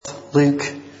Luke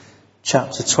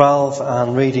chapter 12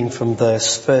 and reading from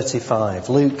verse 35.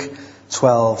 Luke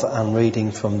 12 and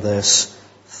reading from verse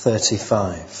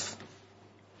 35.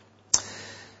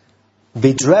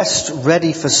 Be dressed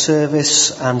ready for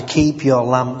service and keep your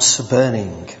lamps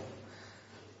burning,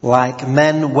 like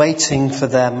men waiting for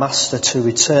their master to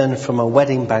return from a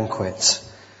wedding banquet,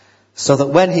 so that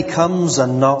when he comes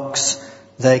and knocks,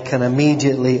 they can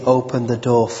immediately open the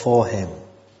door for him.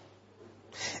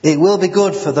 It will be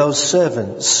good for those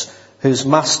servants whose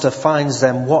master finds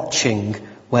them watching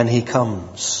when he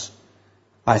comes.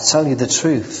 I tell you the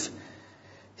truth,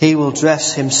 he will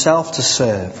dress himself to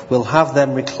serve, will have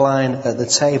them recline at the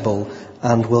table,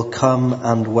 and will come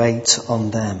and wait on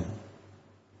them.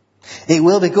 It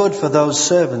will be good for those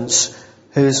servants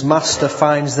whose master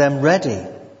finds them ready,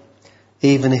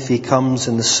 even if he comes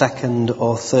in the second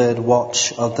or third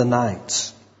watch of the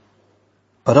night.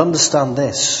 But understand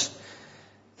this,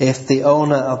 if the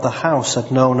owner of the house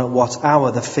had known at what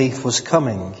hour the thief was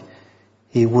coming,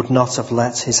 he would not have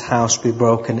let his house be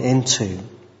broken into.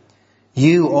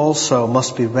 You also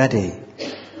must be ready,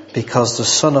 because the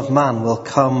Son of Man will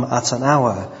come at an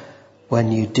hour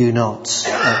when you do not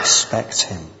expect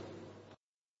him.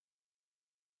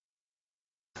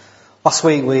 Last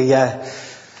week we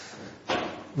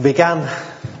began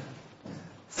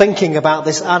thinking about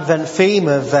this Advent theme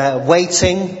of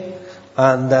waiting,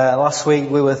 and last week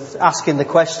we were asking the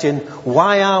question,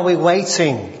 why are we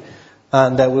waiting?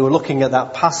 And we were looking at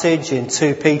that passage in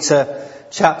 2 Peter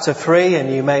chapter 3,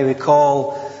 and you may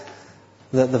recall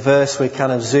that the verse we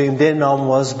kind of zoomed in on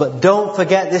was, but don't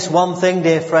forget this one thing,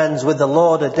 dear friends, with the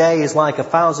Lord a day is like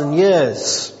 1,000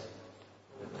 years.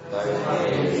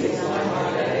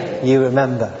 You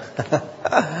remember.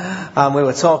 And we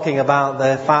were talking about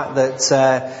the fact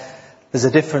that there's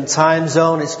a different time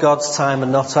zone. It's God's time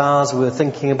and not ours. We were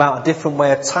thinking about a different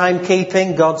way of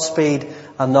timekeeping, God's speed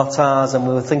and not ours. And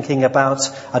we were thinking about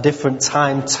a different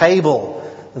timetable,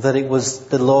 that it was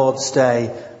the Lord's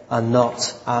day and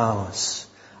not ours.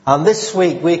 And this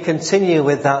week we continue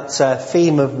with that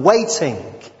theme of waiting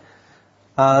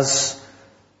as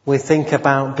we think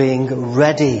about being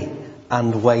ready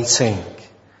and waiting.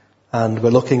 And we're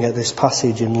looking at this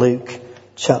passage in Luke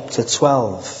chapter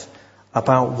 12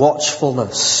 about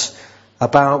watchfulness,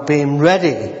 about being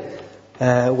ready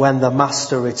when the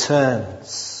Master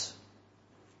returns.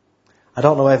 I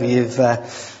don't know whether you've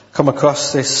come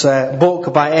across this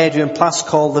book by Adrian Plass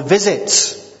called The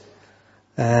Visit,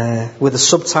 with the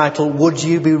subtitle, Would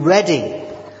You Be Ready?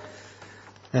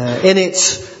 In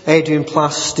it, Adrian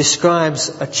Plass describes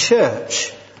a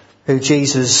church who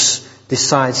Jesus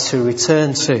decides to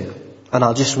return to. And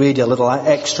I'll just read you a little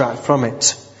extract from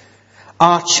it.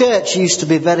 Our church used to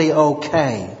be very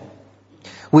okay.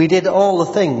 We did all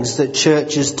the things that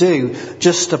churches do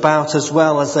just about as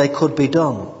well as they could be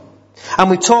done. And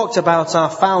we talked about our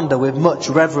founder with much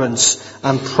reverence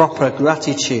and proper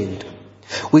gratitude.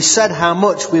 We said how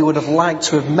much we would have liked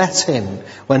to have met him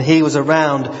when he was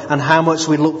around and how much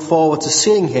we looked forward to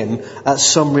seeing him at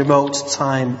some remote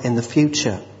time in the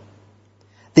future.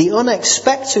 The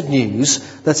unexpected news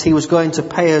that he was going to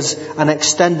pay us an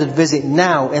extended visit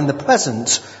now in the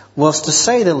present was, to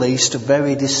say the least,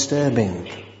 very disturbing.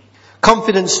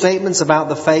 Confident statements about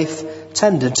the faith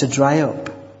tended to dry up.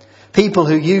 People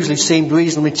who usually seemed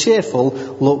reasonably cheerful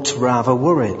looked rather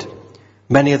worried.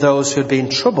 Many of those who had been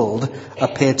troubled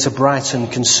appeared to brighten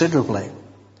considerably.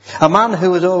 A man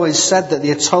who had always said that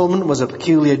the atonement was a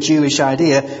peculiar Jewish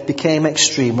idea became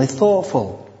extremely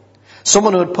thoughtful.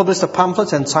 Someone who had published a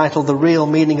pamphlet entitled The Real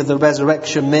Meaning of the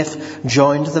Resurrection Myth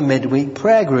joined the midweek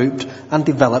prayer group and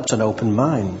developed an open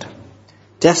mind.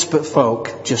 Desperate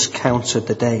folk just counted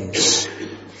the days.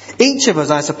 Each of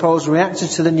us, I suppose, reacted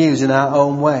to the news in our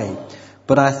own way.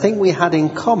 But what I think we had in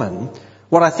common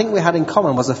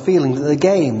was a feeling that the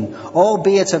game,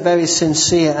 albeit a very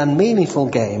sincere and meaningful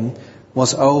game,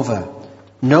 was over.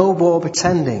 No more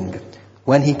pretending.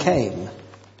 When he came,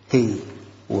 he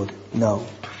would know.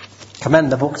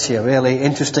 Commend the book to you, really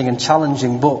interesting and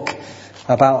challenging book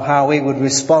about how we would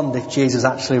respond if Jesus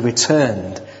actually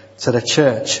returned to the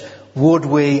church. Would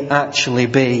we actually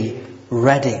be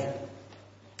ready?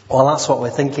 Well, that's what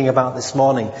we're thinking about this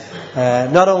morning.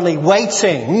 Not only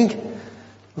waiting,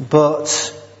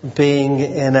 but being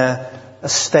in a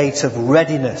state of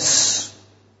readiness.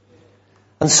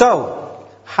 And so,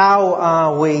 how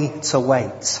are we to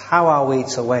wait? How are we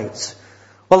to wait?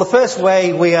 Well, the first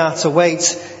way we are to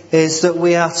wait is that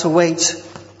we are to wait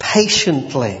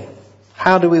patiently.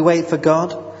 How do we wait for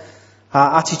God?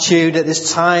 Our attitude at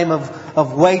this time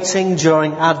of waiting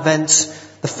during Advent,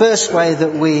 the first way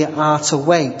that we are to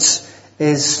wait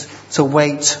is to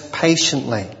wait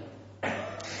patiently.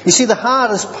 You see, the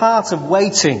hardest part of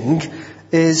waiting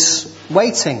is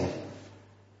waiting.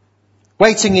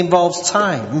 Waiting involves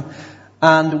time,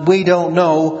 and we don't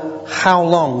know how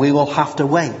long we will have to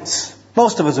wait.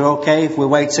 Most of us are okay if we're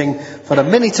waiting for a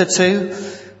minute or two,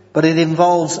 but it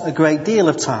involves a great deal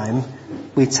of time.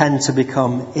 We tend to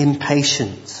become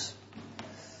impatient.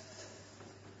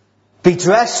 Be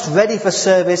dressed, ready for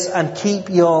service, and keep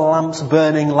your lamps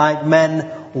burning like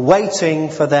men waiting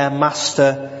for their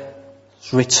master's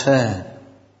return.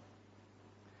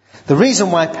 The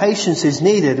reason why patience is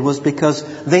needed was because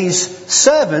these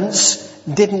servants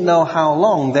didn't know how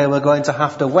long they were going to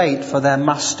have to wait for their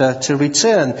master to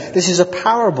return. This is a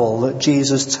parable that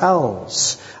Jesus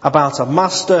tells about a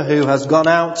master who has gone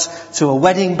out to a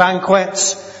wedding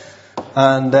banquet.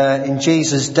 And in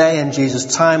Jesus' day and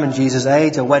Jesus' time and Jesus'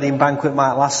 age, a wedding banquet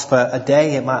might last for a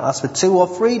day, it might last for 2 or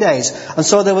 3 days. And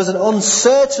so there was an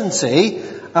uncertainty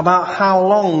about how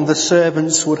long the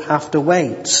servants would have to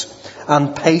wait.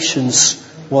 And patience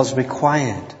was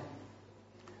required.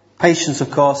 Patience,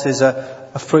 of course, is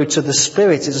a fruit of the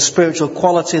Spirit. It's a spiritual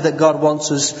quality that God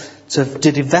wants us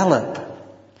to develop.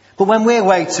 But when we're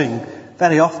waiting,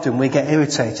 very often we get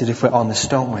irritated, if we're honest,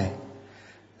 don't we?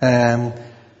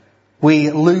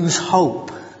 We lose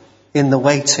hope in the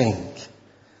waiting.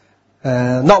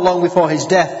 Not long before his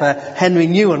death, Henry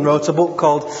Nouwen wrote a book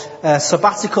called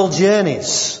Sabbatical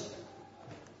Journeys.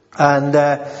 And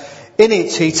in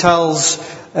it he tells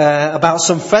about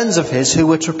some friends of his who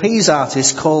were trapeze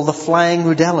artists called the Flying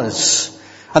Rudellas.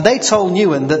 And they told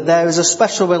Nouwen that there is a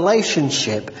special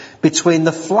relationship between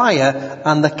the flyer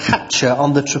and the catcher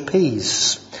on the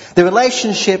trapeze. The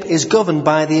relationship is governed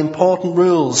by the important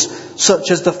rules,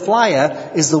 such as the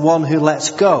flyer is the one who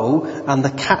lets go and the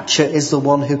catcher is the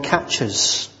one who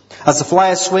catches. As the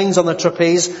flyer swings on the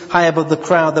trapeze high above the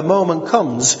crowd, the moment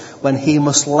comes when he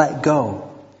must let go.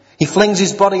 He flings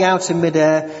his body out in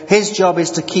midair. His job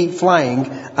is to keep flying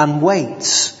and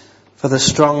wait for the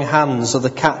strong hands of the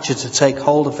catcher to take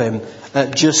hold of him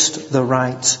at just the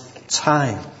right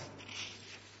time.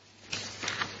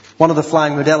 One of the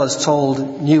Flying Rudellas told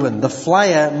Nouwen, the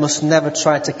flyer must never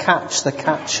try to catch the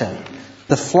catcher.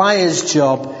 The flyer's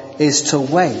job is to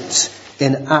wait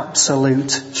in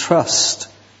absolute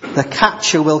trust. The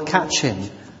catcher will catch him,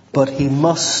 but he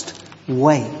must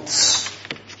wait.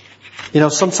 You know,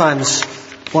 sometimes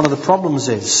one of the problems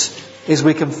is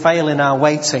we can fail in our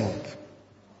waiting.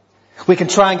 We can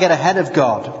try and get ahead of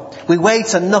God. We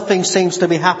wait and nothing seems to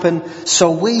be happening,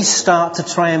 so we start to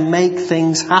try and make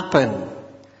things happen.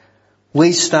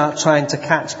 We start trying to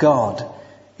catch God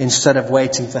instead of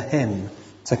waiting for Him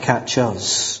to catch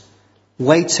us.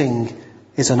 Waiting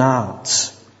is an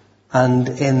art. And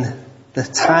in the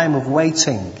time of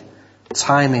waiting,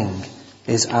 timing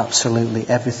is absolutely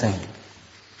everything.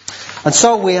 And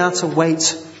so we are to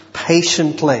wait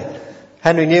patiently.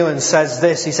 Henry Nouwen says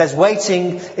this. He says,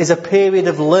 waiting is a period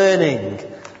of learning.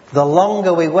 The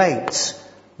longer we wait,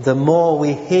 the more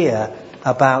we hear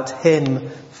about Him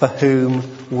for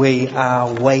whom we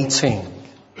are waiting.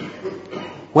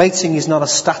 Waiting is not a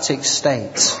static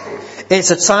state.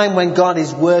 It's a time when God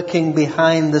is working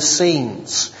behind the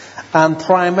scenes. And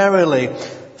primarily,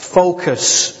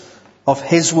 focus of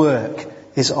His work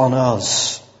is on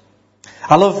us.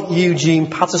 I love Eugene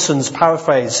Patterson's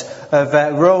paraphrase of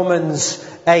Romans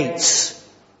 8.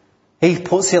 He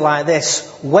puts it like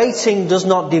this: waiting does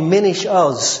not diminish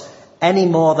us any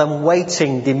more than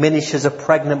waiting diminishes a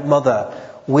pregnant mother.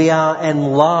 We are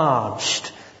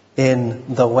enlarged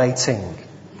in the waiting.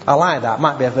 I like that.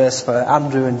 Might be a verse for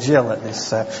Andrew and Jill at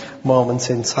this moment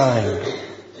in time.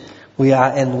 We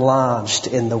are enlarged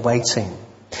in the waiting.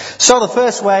 So the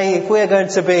first way, if we're going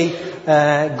to be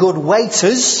good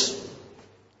waiters,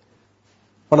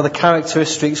 one of the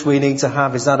characteristics we need to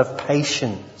have is that of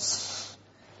patience.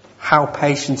 How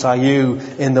patient are you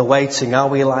in the waiting? Are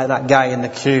we like that guy in the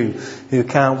queue who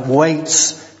can't wait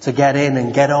to get in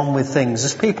and get on with things?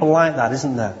 There's people like that,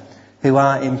 isn't there? Who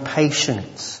are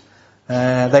impatient.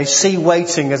 They see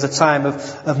waiting as a time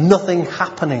of nothing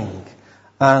happening.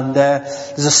 And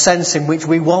there's a sense in which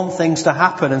we want things to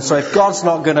happen. And so if God's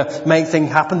not going to make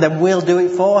things happen, then we'll do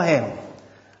it for Him.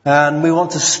 And we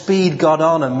want to speed God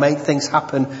on and make things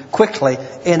happen quickly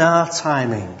in our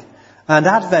timing. And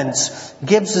Advent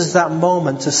gives us that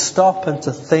moment to stop and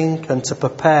to think and to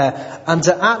prepare and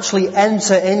to actually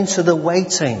enter into the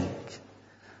waiting.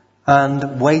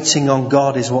 And waiting on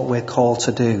God is what we're called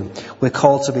to do. We're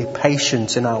called to be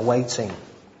patient in our waiting.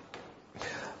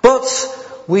 But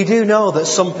we do know that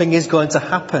something is going to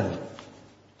happen.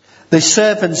 The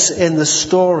servants in the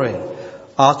story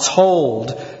are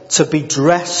told to be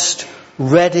dressed,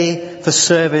 ready for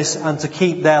service, and to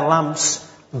keep their lamps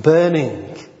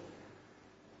burning.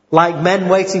 Like men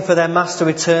waiting for their master to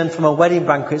return from a wedding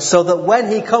banquet, so that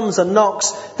when he comes and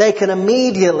knocks, they can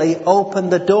immediately open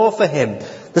the door for him.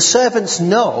 The servants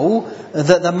know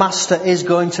that the master is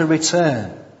going to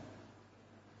return.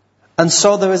 And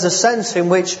so there is a sense in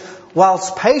which,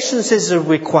 whilst patience is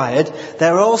required,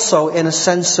 they're also in a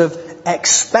sense of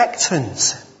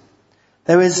expectant.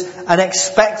 There is an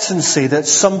expectancy that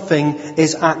something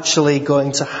is actually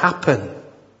going to happen.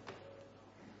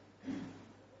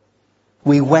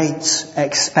 We wait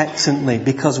expectantly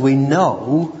because we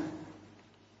know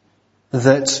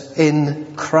that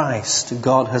in Christ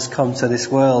God has come to this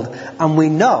world. And we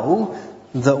know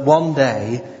that one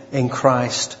day in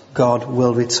Christ God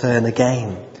will return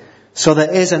again. So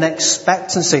there is an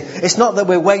expectancy. It's not that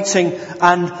we're waiting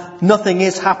and nothing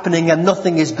is happening and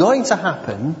nothing is going to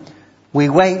happen. We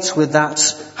wait with that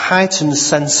heightened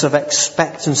sense of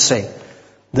expectancy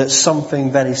that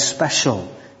something very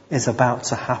special is about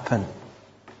to happen.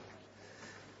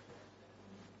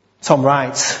 Tom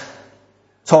Wright,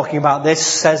 talking about this,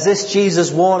 says this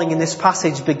Jesus' warning in this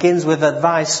passage begins with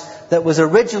advice that was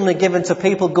originally given to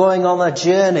people going on a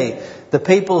journey. The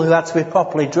people who had to be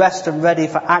properly dressed and ready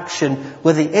for action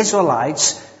were the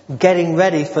Israelites getting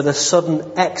ready for the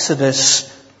sudden exodus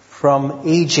from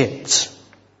Egypt.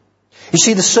 You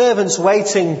see, the servants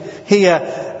waiting here,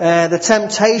 the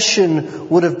temptation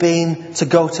would have been to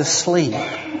go to sleep.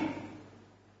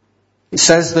 It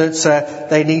says that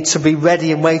they need to be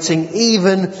ready and waiting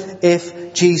even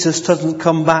if Jesus doesn't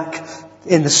come back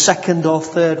in the second or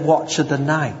third watch of the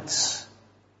night.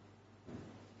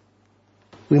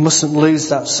 We mustn't lose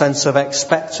that sense of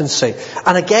expectancy.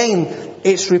 And again,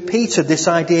 it's repeated, this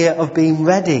idea of being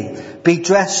ready. Be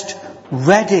dressed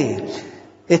ready.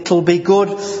 It'll be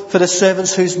good for the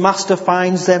servants whose master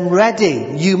finds them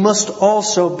ready. You must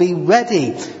also be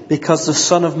ready, because the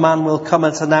Son of Man will come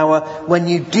at an hour when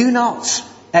you do not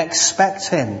expect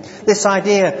him. This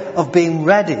idea of being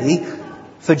ready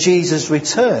for Jesus'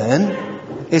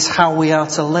 return is how we are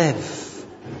to live.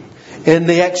 In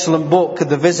the excellent book,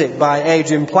 The Visit by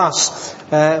Adrian Plass,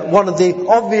 one of the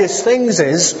obvious things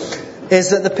is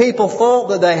that the people thought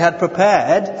that they had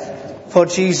prepared for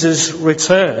Jesus'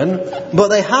 return, but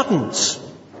they hadn't.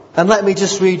 And let me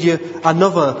just read you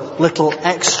another little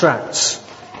extract.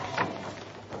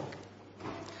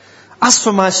 As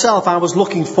for myself, I was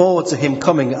looking forward to him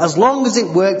coming, as long as it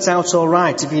worked out all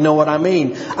right, if you know what I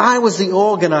mean. I was the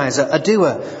organiser, a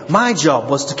doer. My job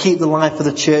was to keep the life of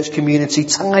the church community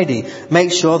tidy,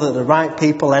 make sure that the right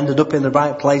people ended up in the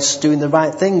right place doing the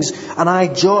right things, and I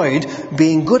enjoyed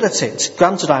being good at it.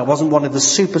 Granted, I wasn't one of the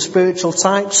super spiritual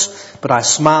types, but I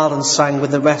smiled and sang with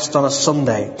the rest on a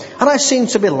Sunday, and I seemed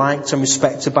to be liked and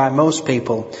respected by most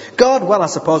people. God, well, I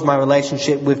suppose my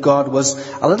relationship with God was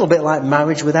a little bit like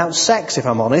marriage without sex, if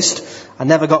I'm honest. I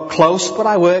never got close, but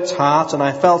I worked hard, and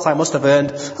I felt I must have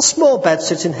earned a small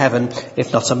bedsit in heaven,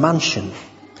 if not a mansion.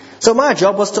 So my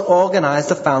job was to organise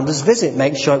the founder's visit,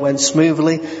 make sure it went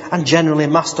smoothly, and generally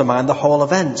mastermind the whole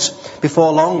event.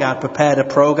 Before long, I'd prepared a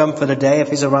programme for the day of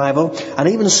his arrival, and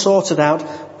even sorted out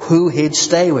who he'd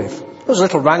stay with. There was a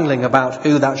little wrangling about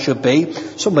who that should be.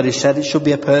 Somebody said it should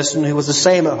be a person who was the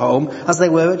same at home as they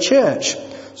were at church.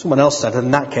 Someone else said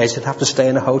in that case he'd have to stay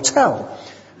in a hotel.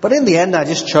 But in the end, I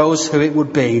just chose who it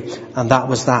would be, and that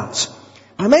was that.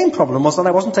 My main problem was that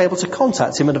I wasn't able to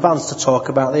contact him in advance to talk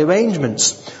about the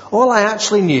arrangements. All I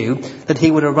actually knew that he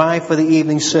would arrive for the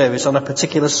evening service on a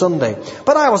particular Sunday.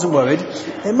 But I wasn't worried.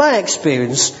 In my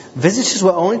experience, visitors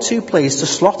were only too pleased to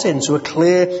slot into a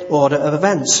clear order of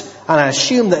events, and I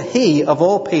assumed that he, of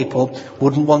all people,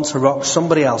 wouldn't want to rock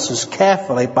somebody else's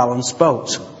carefully balanced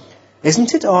boat.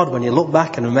 Isn't it odd when you look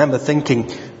back and remember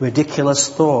thinking ridiculous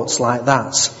thoughts like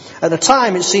that? At the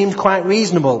time, it seemed quite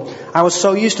reasonable. I was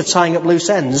so used to tying up loose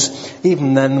ends,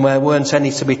 even then there weren't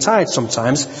any to be tied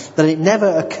sometimes, that it never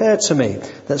occurred to me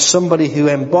that somebody who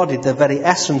embodied the very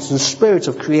essence and spirit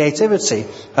of creativity,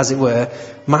 as it were,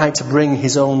 might bring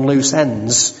his own loose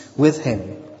ends with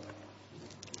him.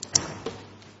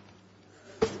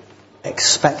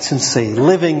 Expectancy,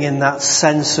 living in that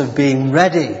sense of being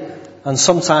ready. And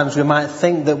sometimes we might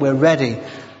think that we're ready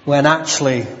when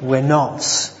actually we're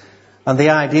not. And the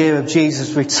idea of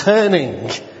Jesus returning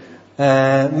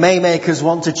may make us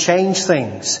want to change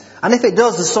things. And if it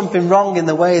does, there's something wrong in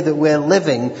the way that we're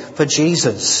living for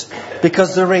Jesus.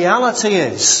 Because the reality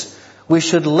is, we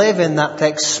should live in that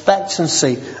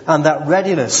expectancy and that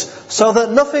readiness, so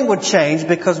that nothing would change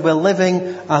because we're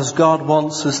living as God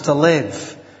wants us to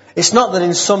live. It's not that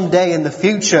in some day in the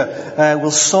future we'll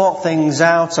sort things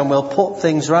out and we'll put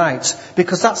things right,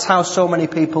 because that's how so many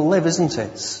people live, isn't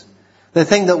it? They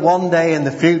think that one day in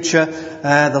the future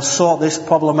they'll sort this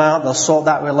problem out, they'll sort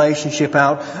that relationship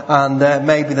out, and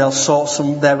maybe they'll sort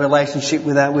their relationship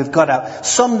with God out.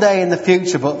 Someday in the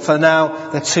future, but for now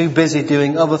they're too busy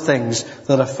doing other things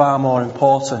that are far more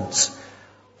important.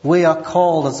 We are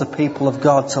called as the people of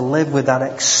God to live with that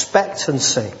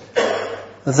expectancy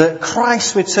that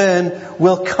Christ's return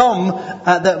will come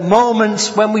at that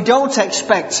moment when we don't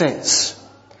expect it.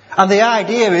 And the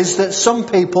idea is that some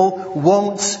people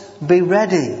won't be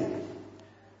ready.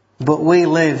 But we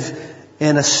live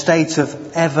in a state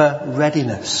of ever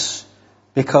readiness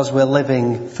because we're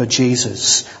living for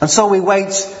Jesus. And so we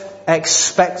wait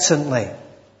expectantly.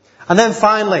 And then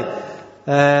finally,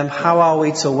 how are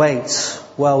we to wait?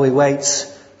 Well, we wait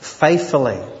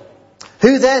faithfully.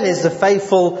 Who then is the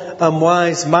faithful and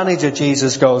wise manager,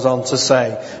 Jesus goes on to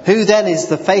say. Who then is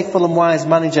the faithful and wise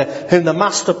manager whom the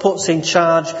master puts in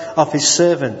charge of his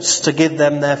servants to give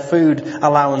them their food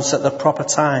allowance at the proper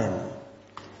time?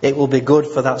 It will be good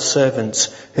for that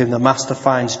servant whom the master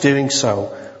finds doing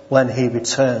so when he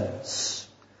returns.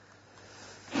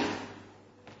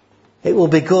 It will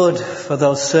be good for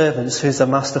those servants whom the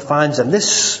master finds them.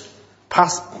 This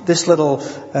little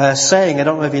saying, I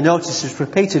don't know if you noticed, is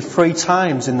repeated 3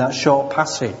 times in that short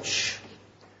passage.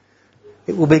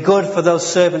 It will be good for those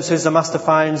servants whom the master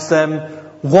finds them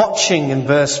watching in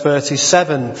verse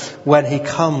 37 when he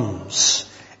comes.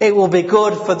 It will be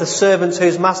good for the servants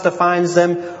whose master finds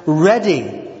them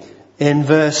ready in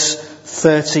verse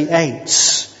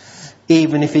 38,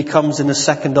 even if he comes in the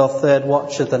 2nd or 3rd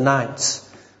watch of the night.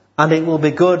 And it will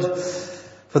be good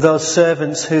for those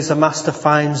servants whose the master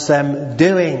finds them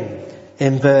doing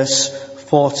in verse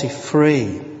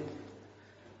 43.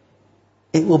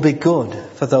 It will be good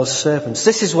for those servants.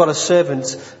 This is what a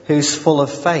servant who's full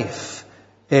of faith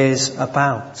is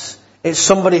about. It's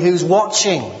somebody who's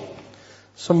watching.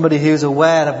 Somebody who's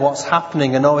aware of what's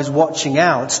happening and always watching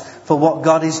out for what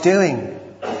God is doing.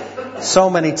 So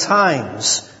many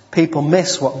times people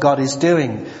miss what God is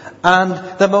doing.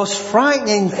 And the most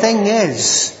frightening thing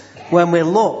is, when we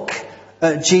look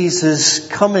at Jesus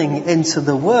coming into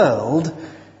the world,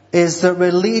 is that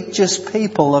religious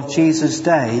people of Jesus'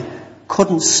 day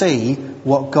couldn't see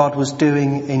what God was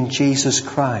doing in Jesus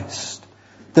Christ.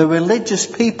 The religious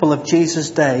people of Jesus'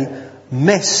 day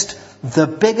missed the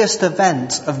biggest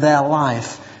event of their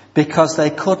life because they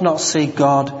could not see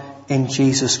God in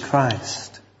Jesus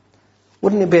Christ.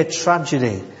 Wouldn't it be a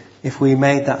tragedy if we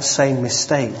made that same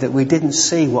mistake, that we didn't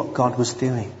see what God was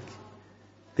doing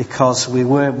because we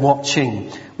weren't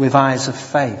watching with eyes of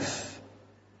faith?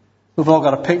 We've all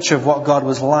got a picture of what God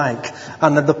was like.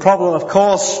 And the problem, of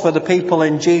course, for the people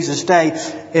in Jesus' day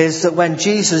is that when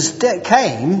Jesus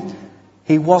came,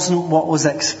 he wasn't what was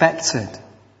expected.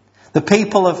 The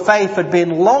people of faith had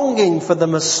been longing for the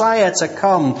Messiah to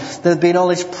come. There had been all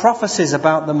these prophecies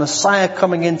about the Messiah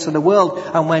coming into the world.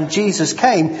 And when Jesus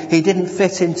came, he didn't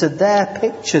fit into their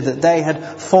picture that they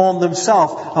had formed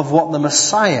themselves of what the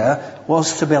Messiah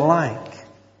was to be like.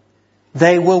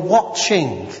 They were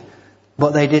watching,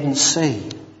 but they didn't see.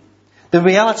 The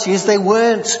reality is they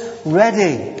weren't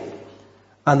ready.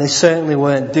 And they certainly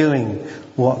weren't doing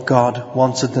what God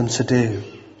wanted them to do.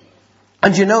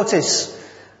 And you notice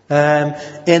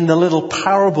in the little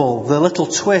parable, the little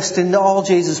twist in all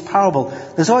Jesus' parable,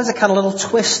 there's always a kind of little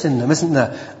twist in them, isn't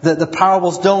there? That the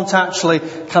parables don't actually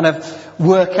kind of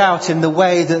work out in the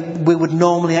way that we would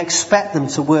normally expect them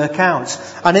to work out.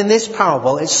 And in this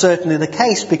parable, it's certainly the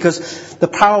case, because the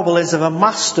parable is of a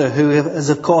master who is,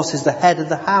 of course, is the head of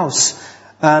the house.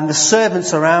 And the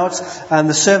servants are out, and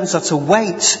the servants are to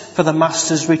wait for the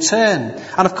master's return.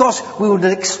 And of course, we would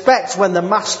expect when the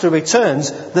master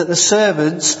returns that the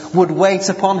servants would wait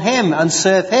upon him and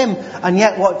serve him. And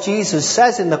yet what Jesus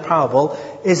says in the parable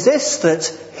is this,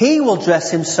 that he will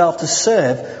dress himself to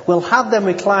serve, will have them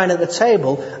recline at the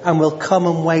table, and will come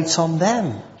and wait on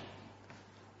them.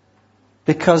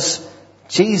 Because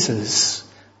Jesus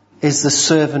is the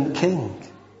servant king.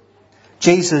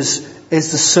 Jesus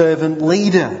is the servant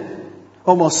leader.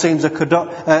 Almost seems a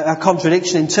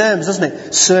contradiction in terms, doesn't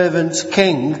it? Servant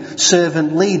king,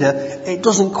 servant leader. It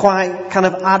doesn't quite kind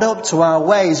of add up to our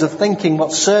ways of thinking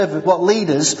what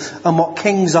leaders and what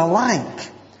kings are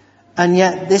like. And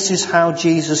yet this is how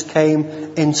Jesus came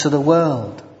into the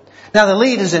world. Now the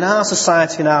leaders in our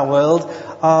society, in our world,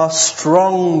 are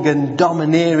strong and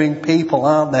domineering people,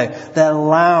 aren't they? They're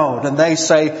loud and they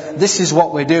say, this is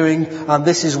what we're doing and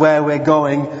this is where we're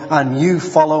going and you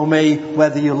follow me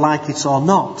whether you like it or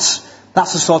not.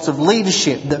 That's the sort of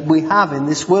leadership that we have in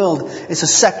this world. It's a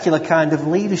secular kind of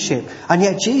leadership. And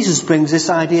yet Jesus brings this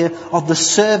idea of the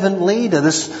servant leader,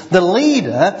 the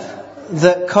leader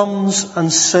that comes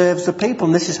and serves the people.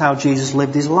 And this is how Jesus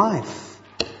lived his life.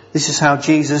 This is how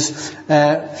Jesus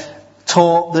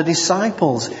taught the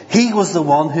disciples. He was the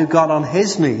one who got on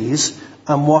his knees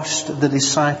and washed the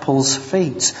disciples'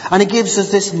 feet. And he gives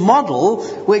us this model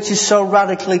which is so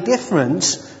radically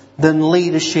different than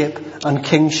leadership and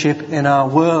kingship in our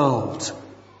world.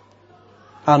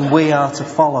 And we are to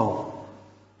follow.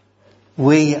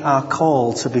 We are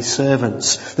called to be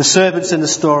servants. The servants in the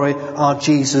story are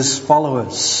Jesus'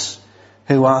 followers,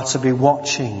 who are to be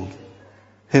watching,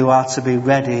 who are to be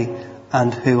ready,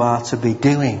 and who are to be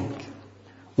doing.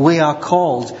 We are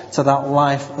called to that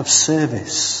life of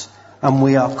service, and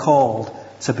we are called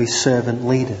to be servant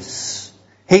leaders.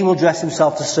 He will dress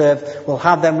himself to serve, we'll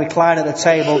have them recline at the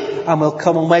table, and we'll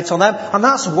come and wait on them. And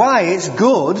that's why it's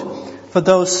good for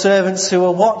those servants who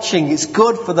are watching. It's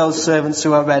good for those servants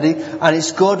who are ready, and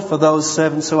it's good for those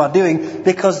servants who are doing,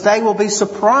 because they will be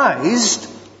surprised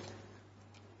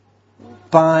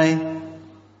by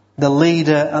the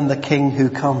leader and the king who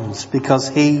comes, because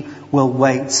he will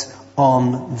wait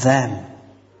on them.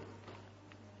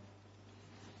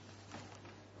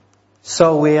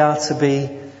 So we are to be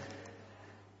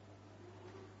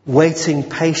waiting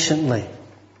patiently.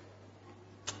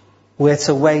 We're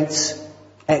to wait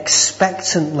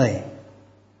expectantly.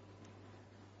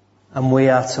 And we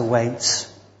are to wait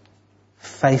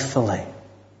faithfully.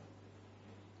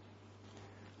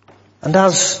 And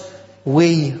as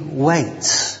we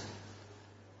wait,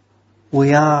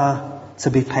 we are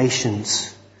to be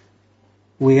patient.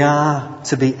 We are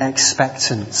to be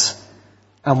expectant.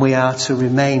 And we are to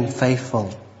remain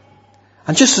faithful.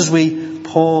 And just as we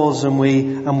pause and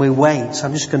we wait,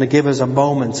 I'm just going to give us a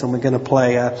moment, and we're going to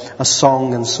play a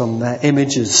song, and some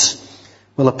images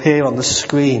will appear on the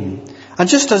screen. And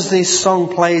just as this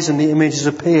song plays and the images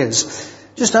appears,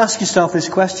 just ask yourself this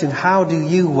question: how do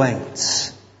you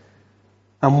wait?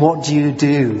 And what do you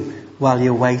do while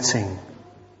you're waiting?